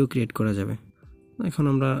ফেসবুক দিয়েও ক্রিয়েট করা যাবে। এখন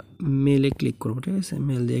আমরা মেলে ক্লিক করব, ঠিক আছে।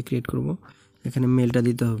 মেল দিয়ে ক্রিয়েট করব। এখানে মেলটা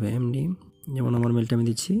দিতে হবে এমডি, যেমন আমার মেলটা আমি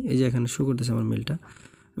দিচ্ছি, এই যে এখানে শো করতেছে আমার মেলটা।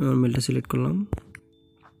 আমি আমার মেলটা সিলেক্ট করলাম,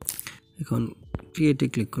 এখন ক্রিয়েটে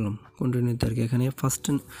ক্লিক করলাম, কন্টিনিউতে আর কি। এখানে ফার্স্ট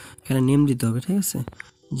এখানে নেম দিতে হবে, ঠিক আছে,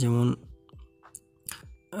 যেমন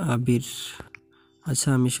আবির। আচ্ছা,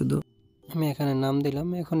 আমি এখানে নাম দিলাম,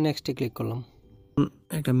 এখন নেক্সটে ক্লিক করলাম।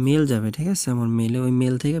 একটা মেল যাবে, ঠিক আছে, আমার মেলে, ওই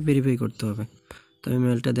মেল থেকে ভেরিফাই করতে হবে। তো আমি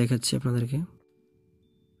মেলটা দেখাচ্ছি আপনাদেরকে।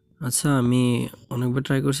 আচ্ছা, আমি অনেকবার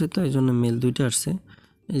ট্রাই করছি তো এই জন্য মেল দুইটা আসছে।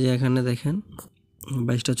 এই যে এখানে দেখেন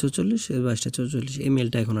 22:44, 22:44 এই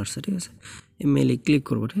মেলটা এখন আসছে, ঠিক আছে। এই মেলে ক্লিক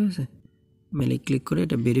করবো, ঠিক আছে। মেলে ক্লিক করে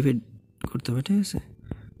এটা ভেরিফাই করতে হবে, ঠিক আছে।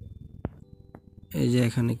 এই যে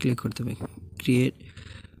এখানে ক্লিক করতে হবে,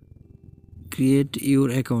 ক্রিয়েট ইউর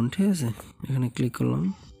অ্যাকাউন্ট, ঠিক আছে। এখানে ক্লিক করলাম,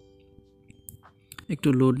 একটু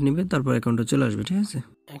লোড নেবে, তারপর অ্যাকাউন্টে চলে আসবে, ঠিক আছে।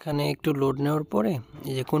 এখানে একটু লোড নেওয়ার পরে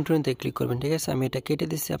এই যে কন্টিনিউতে ক্লিক করবেন, ঠিক আছে। আমি এটা কেটে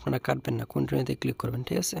দিচ্ছি, আপনারা কাটবেন না, কন্টিনিউতে ক্লিক করবেন,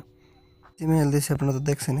 ঠিক আছে। ইমেল দিয়েছি, আপনারা তো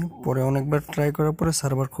দেখছেনই। পরে অনেকবার ট্রাই করার পরে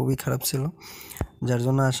সার্ভার খুবই খারাপ ছিল, যার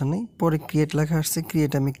জন্য আসা নেই। পরে ক্রিয়েট লেখা আসছে,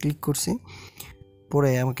 ক্রিয়েট আমি ক্লিক করছি, পরে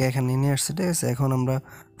আমাকে এখানে নিয়ে আসছে, ঠিক আছে। এখন আমরা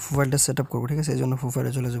প্রোফাইলটা সেট আপ করবো, ঠিক আছে। এই জন্য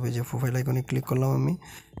প্রোফাইলে চলে যাবো, এই যে প্রোফাইল আইকনে ক্লিক করলাম আমি।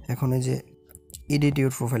 এখন এই যে এডিট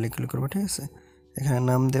ইউর প্রোফাইলে ক্লিক করবো, ঠিক আছে। এখানে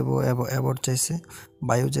নাম দেবো, অ্যাবাউট চাইছে,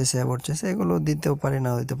 বায়ো চাইছে, অ্যাবাউট চাইছে, এগুলো দিতেও পারে,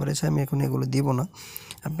 নাও দিতে পারে। আমি এখন এগুলো দিব না,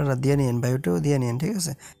 আপনারা দিয়ে নিন, বায়োটাও দিয়ে নিন, ঠিক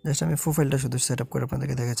আছে। জাস্ট আমি প্রোফাইলটা শুধু সেট আপ করে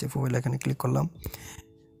আপনাদেরকে দেখাচ্ছি। প্রোফাইল এখানে ক্লিক করলাম,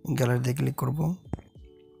 গ্যালারিতে ক্লিক করব,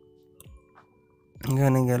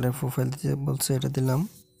 এখানে গ্যালারি প্রোফাইল দিতে বলছে, এটা দিলাম।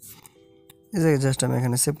 এই জায়গায় জাস্ট আমি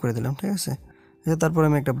এখানে সেভ করে দিলাম, ঠিক আছে। তারপর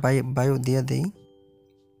আমি একটা বায়ো দিয়ে দিই।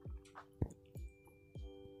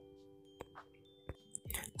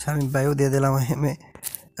 আমি বায়ো দিয়ে দিলাম, আমি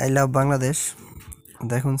আই লাভ বাংলাদেশ।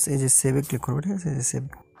 দেখুন এই যে সেভে ক্লিক করবো, ঠিক আছে। এই যে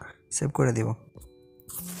সেভ করে দিব।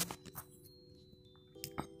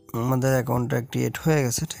 আমাদের অ্যাকাউন্টটা ক্রিয়েট হয়ে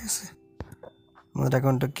গেছে, ঠিক আছে। আমাদের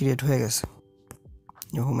অ্যাকাউন্টটা ক্রিয়েট হয়ে গেছে।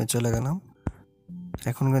 হোমে চলে গেলাম,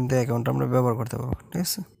 এখন কিন্তু অ্যাকাউন্টটা আমরা ব্যবহার করতে পারবো, ঠিক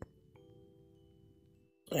আছে।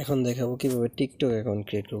 এখন দেখাবো কীভাবে টিকটক অ্যাকাউন্ট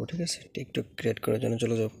ক্রিয়েট করবো, ঠিক আছে। টিকটক ক্রিয়েট করার জন্য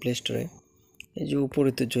চলে যাবো প্লে স্টোরে। এই যে উপরে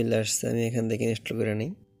তো চলে আসছে, আমি এখান থেকে ইনস্টল করে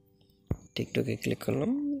নিই। টিকটকে ক্লিক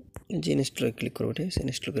করলাম, যে ইনস্টলে ক্লিক করবো, ঠিক আছে।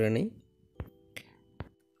 ইনস্টল করে নিই।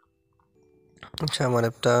 আচ্ছা, আমার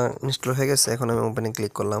অ্যাপটা ইনস্টল হয়ে গেছে। এখন আমি ওপেনে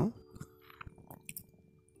ক্লিক করলাম।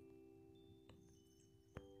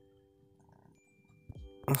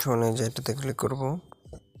 এখন এই যে এটাতে ক্লিক করবো।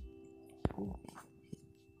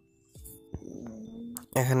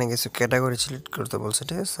 এখানে কিছু ক্যাটাগরি সিলেক্ট করতে বলছে,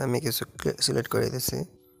 ঠিক আছে। আমি কিছু সিলেক্ট করে দিয়েছি,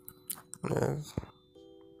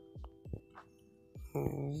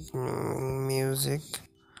 মিউজিক,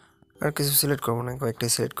 আর কিছু সিলেক্ট করবো না, কয়েকটাই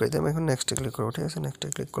সিলেক্ট করে দিলাম। এখন নেক্সটে ক্লিক করবো, ঠিক আছে। নেক্সটে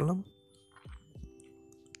ক্লিক করলাম,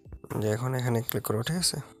 যে এখন এখানে ক্লিক করবো, ঠিক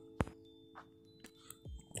আছে।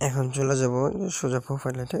 এখন চলে যাবো সোজা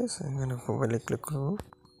প্রোফাইলে, ঠিক আছে। এখানে প্রোফাইলে ক্লিক করবো,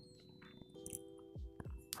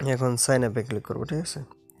 এখন সাইন আপে ক্লিক করবো, ঠিক আছে।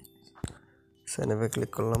 সাইন আপে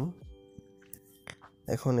ক্লিক করলাম।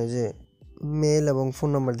 এখন এই যে মেল এবং ফোন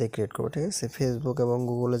নাম্বার দিয়ে ক্রিয়েট করবো, ঠিক আছে। ফেসবুক এবং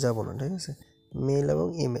গুগলে যাব না, ঠিক আছে। মেল এবং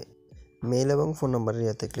মেল এবং ফোন নাম্বারের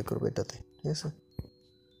ইয়াতে ক্লিক করবো, এটাতে, ঠিক আছে।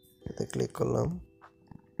 এতে ক্লিক করলাম।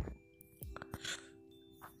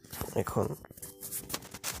 এখন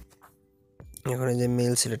এই যে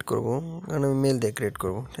মেল সিলেক্ট করব, কারণ আমি মেল দিয়ে ক্রিয়েট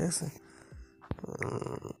করবো, ঠিক আছে।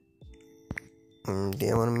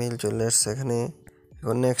 দিয়ে আমার মেল চলে আসছে এখানে।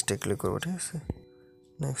 এখন নেক্সটে ক্লিক করবো, ঠিক আছে।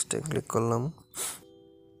 নেক্সটে ক্লিক করলাম।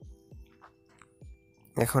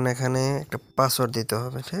 এখন এখানে একটা পাসওয়ার্ড দিতে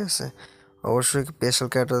হবে, ঠিক আছে। অবশ্যই স্পেশাল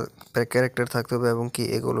ক্যারেক্টার থাকতে হবে, এবং কি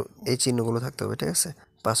এগুলো, এই চিহ্নগুলো থাকতে হবে, ঠিক আছে,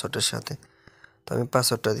 পাসওয়ার্ডের সাথে। তো আমি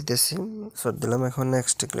পাসওয়ার্ডটা দিতেছি, পাসওয়ার্ড দিলাম। এখন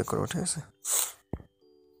নেক্সটে ক্লিক করবো, ঠিক আছে।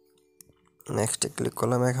 নেক্সটে ক্লিক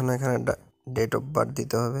করলাম। এখন এখানে ডেট অফ বার্থ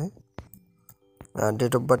দিতে হবে, আর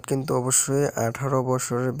ডেট অফ বার্থ কিন্তু অবশ্যই 18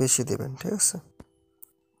 বছরের বেশি দেবেন, ঠিক আছে।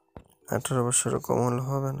 18 বছরের কম হলে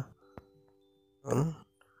হবে না।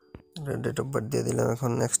 ডেট অফ বার্থ দিয়ে দিলাম।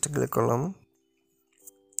 এখন নেক্সট ক্লিক করলাম।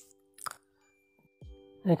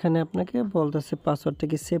 এখানে আপনাকে বলতেছে পাসওয়ার্ডটা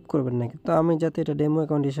কি সেভ করবেন নাকি। তো আমি যাতে এটা ডেমো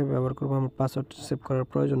অ্যাকাউন্ট হিসেবে ব্যবহার করবো, আমার পাসওয়ার্ড সেভ করার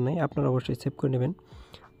প্রয়োজন নেই, আপনারা অবশ্যই সেভ করে নেবেন।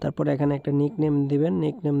 তারপরে এখানে একটা নিক নেম দিবেন।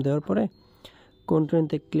 নিক নেম দেওয়ার পরে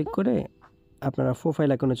কন্টিনিউতে ক্লিক করে আপনারা প্রোফাইল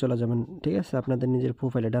আইকনে চলে যাবেন, ঠিক আছে। আপনাদের নিজের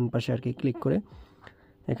প্রোফাইলে ডান পাশে আর কি ক্লিক করে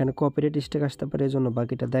এখানে কপিরাইট স্ট্রাইক আসতে পারে, এই জন্য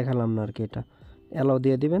বাকিটা দেখালাম না আর কি। এটা অ্যালাউ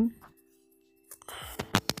দিয়ে দিবেন।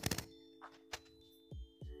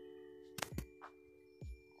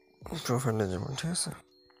 প্রোফাইলে যাবো, ঠিক আছে।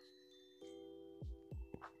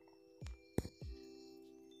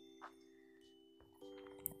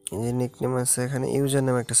 এই যে নিক নেম আছে, এখানে ইউজার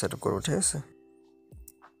নেম একটা সেট আপ করবো, ঠিক আছে।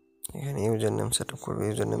 এখানে ইউজার নেম সেট আপ করবো।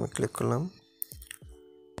 ইউজার নেমে ক্লিক করলাম।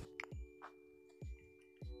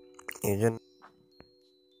 ইউজার,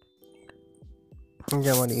 যে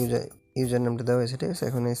আমার ইউজার নেমটা দেওয়া হয়েছে, ঠিক আছে।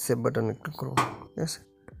 এখন এই সেভ বাটনে ক্লিক করবো, ঠিক আছে।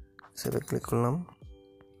 সেভে ক্লিক করলাম,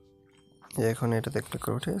 যে এখন এটাতে ক্লিক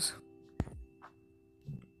করবো, ঠিক আছে।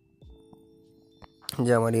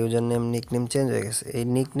 যে আমার ইউজার নেম নিকনেম চেঞ্জ হয়ে গেছে। এই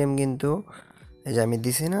নিকনেম কিন্তু এই যে আমি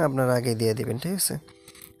দিছি না, আপনারা আগে দিয়ে দিবেন, ঠিক আছে?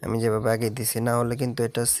 আমি যেভাবে আগে দিছি, না হলে কিন্তু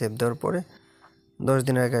এটা সেভ দেওয়ার পরে 10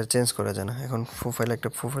 দিনের আগে আর চেঞ্জ করা যায় না। এখন একটা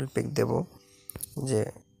প্রোফাইল পিক দেবো, যে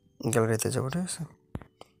গ্যালারিতে যাবো, ঠিক আছে?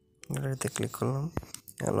 গ্যালারিতে ক্লিক করলাম,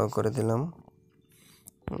 অ্যালাউ করে দিলাম,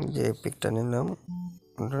 যে পিকটা নিলাম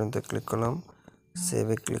গ্যালারিতে ক্লিক করলাম,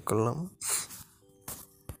 সেভে ক্লিক করলাম।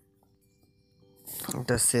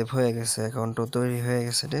 এটা সেভ হয়ে গেছে, অ্যাকাউন্টও তৈরি হয়ে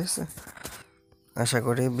গেছে, ঠিক আছে? আশা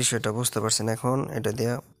করি বিষয়টা বুঝতে পারছেন। এখন এটা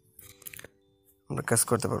দিয়ে আমরা কাজ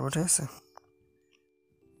করতে পারবো, ঠিক আছে?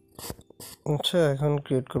 আচ্ছা, এখন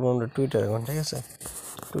ক্রিয়েট করবো আমরা টুইটার অ্যাকাউন্ট, ঠিক আছে?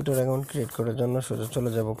 টুইটার অ্যাকাউন্ট ক্রিয়েট করার জন্য সোজা চলে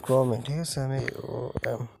যাব ক্রমে, ঠিক আছে? আমি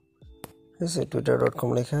ঠিক আছে twitter.com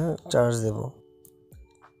লেখা চার্জ দেব,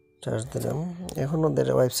 চার্জ দিলাম। এখন ওদের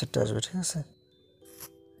ওয়েবসাইটটা আসবে, ঠিক আছে?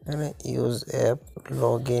 এখানে ইউজ অ্যাপ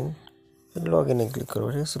লগ ইনে ক্লিক করবো,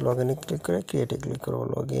 ঠিক আছে? লগ ইনে ক্লিক করে ক্রিয়েটে ক্লিক করবো,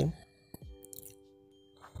 লগ ইন।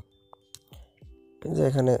 যে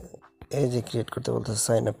এখানে এই যে ক্রিয়েট করতে বলতে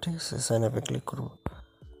সাইন আপ, ঠিক আছে? সাইন আপে ক্লিক করবো,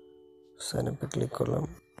 সাইন আপে ক্লিক করলাম,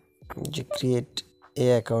 যে ক্রিয়েট এ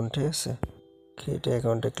অ্যাকাউন্ট, ঠিক আছে? ক্রিয়েট এ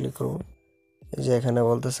অ্যাকাউন্টে ক্লিক করবো। এই যে এখানে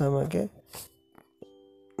বলতেছে আমাকে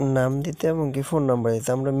নাম দিতে এবং কি ফোন নাম্বার দিতে।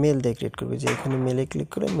 আমরা মেল দিয়ে ক্রিয়েট করবো, যে এখানে মেলে ক্লিক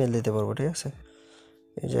করে মেল দিতে পারবো, ঠিক আছে?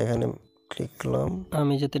 এই যে এখানে ক্লিক করলাম।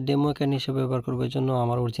 আমি যাতে ডেমো অ্যাকাউন্ট হিসেবে ব্যবহার করবো এই জন্য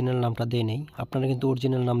আমার অরিজিনাল নামটা দিয়ে নেই, আপনারা কিন্তু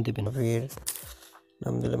অরিজিনাল নাম দেবেন। এর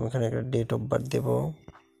নাম দিলাম, এখানে একটা ডেট অফ বার্থ দেবো,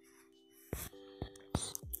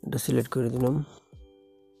 এটা সিলেক্ট করে দিলাম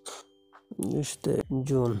 20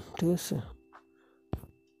 জুন, ঠিক আছে?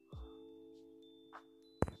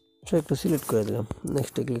 একটা সিলেক্ট করে দিলাম,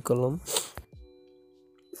 নেক্সটে ক্লিক করলাম।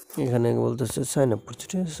 এখানে বলতেছে সাইন আপ করছে,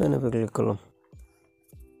 ঠিক আছে? সাইন আপে ক্লিক করলাম।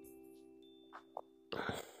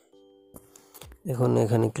 এখন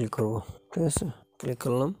এখানে ক্লিক করব, ঠিক আছে? ক্লিক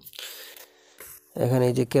করলাম। এখানে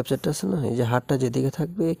এই যে ক্যাপচারটা আছে না, এই যে হাতটা যেদিকে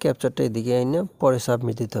থাকবে এই ক্যাপচারটা এদিকে আইনা পরে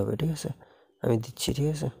সাবমিট দিতে হবে, ঠিক আছে? আমি দিচ্ছি, ঠিক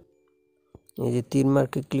আছে? এই যে 3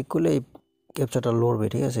 মার্কে ক্লিক করলে এই ক্যাপচারটা লড়বে,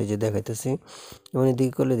 ঠিক আছে? এই যে দেখাইতেছি, এবং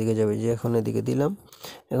এদিকে করলে এদিকে যাবে। যে এখন এদিকে দিলাম,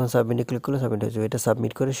 এখন সাবমিটে ক্লিক করলে সাবমিট হয়ে যাবে। এটা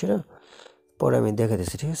সাবমিট করে সেটা পরে আমি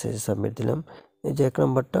দেখাইতেছি, ঠিক আছে? সাবমিট দিলাম, এই যে 1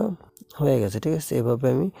 নাম্বারটা হয়ে গেছে, ঠিক আছে? এভাবে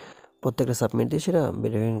আমি প্রত্যেকটা সাবমিট দিয়ে সেটা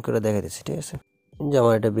ভেরিফাই করে দেখাইতেছি, ঠিক আছে? যে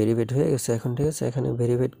আমার এটা ভেরিফাইড হয়ে গেছে এখন, ঠিক আছে? এখানে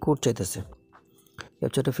ভেরিফাইড কোড চাইতেছে,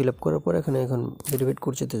 ক্যাপচারটা ফিল আপ করার পর এখানে এখন ভেরিফাইড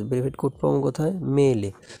কোড চাইতেছে। ভেরিফাইড কোড পাবো কোথায়?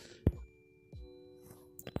 মেইলে।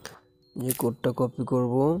 যে কোডটা কপি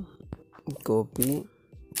করব, কপি,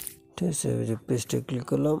 ঠিক আছে? ওই যে পেস্টে ক্লিক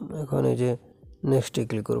করলাম, এখন এই যে নেক্সটে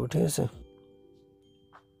ক্লিক করব, ঠিক আছে?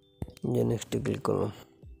 যে নেক্সটে ক্লিক করলাম।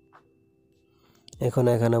 এখন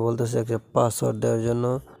এখানে বলতেছে একটা পাসওয়ার্ড দেওয়ার জন্য,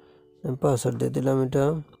 আমি পাসওয়ার্ড দিয়ে দিলাম। এটা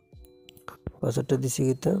পাসওয়ার্ডটা দিছি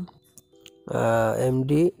কিতা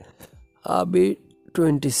এমডি আবি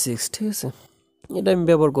 26, ঠিক আছে? এটা আমি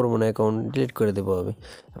ব্যবহার করবো না, অ্যাকাউন্ট ডিলিট করে দেবো আমি।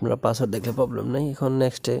 আপনারা পাসওয়ার্ড দেখলে প্রবলেম নাই। এখন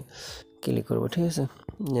নেক্সটে ক্লিক করবো, ঠিক আছে?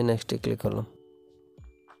 যে নেক্সটে ক্লিক করলাম।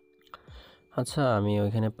 আচ্ছা, আমি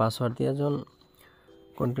ওইখানে পাসওয়ার্ড দিয়ে যখন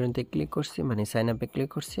কন্টিনিউতে ক্লিক করছি, মানে সাইন আপে ক্লিক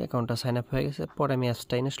করছি, অ্যাকাউন্টটা সাইন আপ হয়ে গেছে। পরে আমি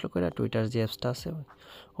অ্যাপসটা ইনস্টল করে, টুইটার যে অ্যাপসটা আছে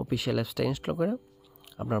অফিসিয়াল অ্যাপসটা ইনস্টল করে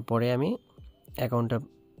আপনার পরে আমি অ্যাকাউন্টটা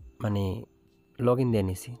মানে লগ ইন দিয়ে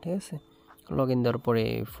নিছি, ঠিক আছে? লগ ইন দেওয়ার পরে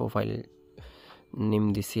প্রোফাইল নেম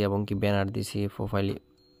দিছি এবং কি ব্যানার দিছি, প্রোফাইল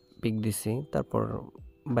পিক দিছি, তারপর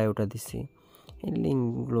বায়োটা দিছি, এই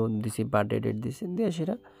লিঙ্কগুলো দিছি, বার্থডে ডেট দিছি, দিয়ে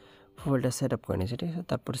সেটা প্রোফাইলটা সেট আপ করে নিয়েছি, ঠিক আছে?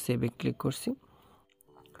 তারপর সেভে ক্লিক করছি,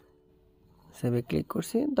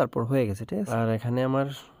 তারপর হয়ে গেছে, ঠিক আছে? আর এখানে আমার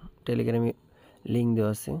টেলিগ্রামে লিঙ্ক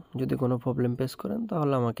দেওয়া আছে, যদি কোনো প্রবলেম ফেস করেন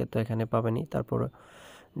তাহলে আমাকে তো এখানে পাবেনই। তারপর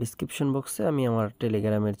ডিসক্রিপশন বক্সে আমি আমার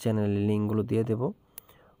টেলিগ্রামের চ্যানেলের লিঙ্কগুলো দিয়ে দেবো,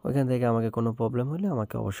 ওইখান থেকে আমাকে কোনো প্রবলেম হলে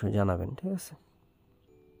আমাকে অবশ্যই জানাবেন, ঠিক আছে?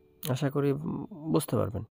 আশা করি বুঝতে পারবেন।